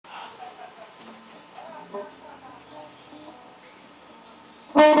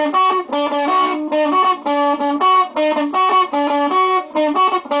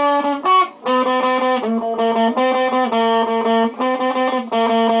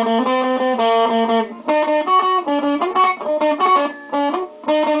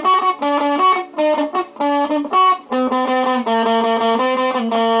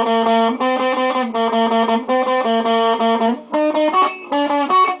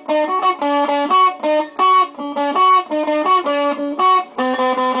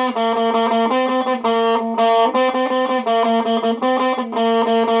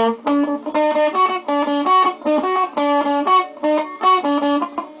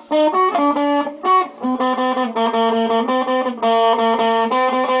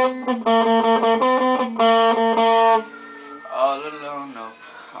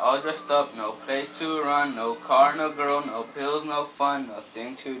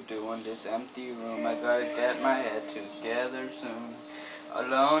nothing to do in this empty room. I gotta get my head together soon.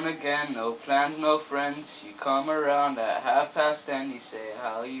 Alone again, no plans, no friends. You come around at 10:30. You say,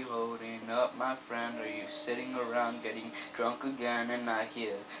 how you holding up, my friend? Are you sitting around getting drunk again? And I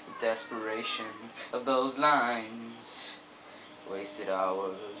hear the desperation of those lines. Wasted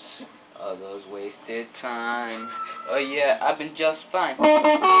hours, all those wasted time. Oh yeah, I've been just fine.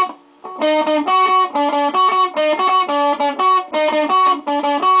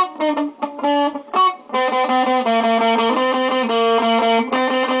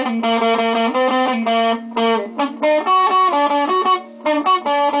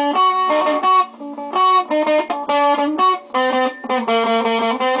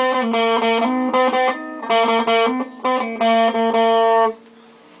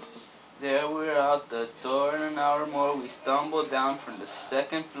 There we're out the door in an hour more. We stumble down from the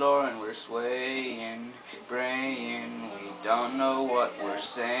second floor and we're swaying, braying. We don't know what we're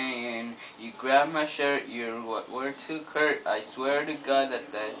saying. You grab my shirt, you're what we're too curt. I swear to God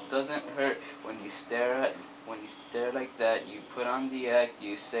that doesn't hurt. When you stare like that, you put on the act.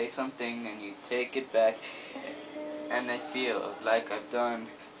 You say something and you take it back. And I feel like I've done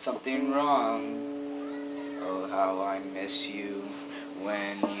something wrong. Oh, how I miss you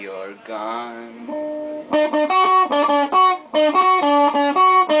when you're gone.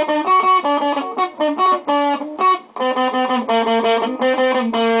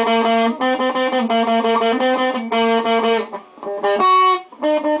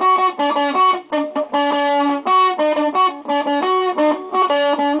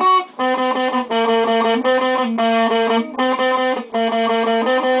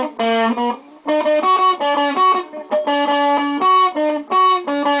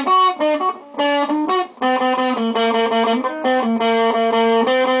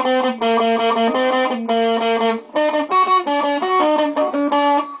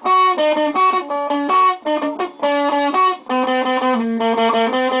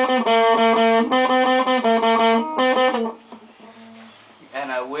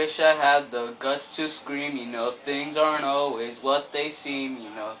 And I wish I had the guts to scream, you know, things aren't always what they seem, you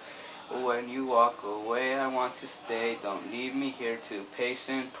know. When you walk away, I want to stay. Don't leave me here to pace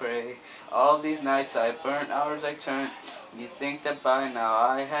and pray. All these nights I burnt, hours I turned. You think that by now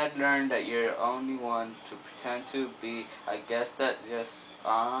I had learned that you're only one to pretend to be. I guess that's just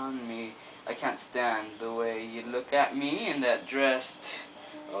on me. I can't stand the way you look at me in that dress.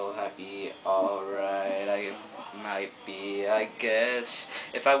 Oh, happy, alright, I might be, I guess,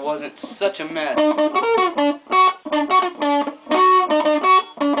 if I wasn't such a mess.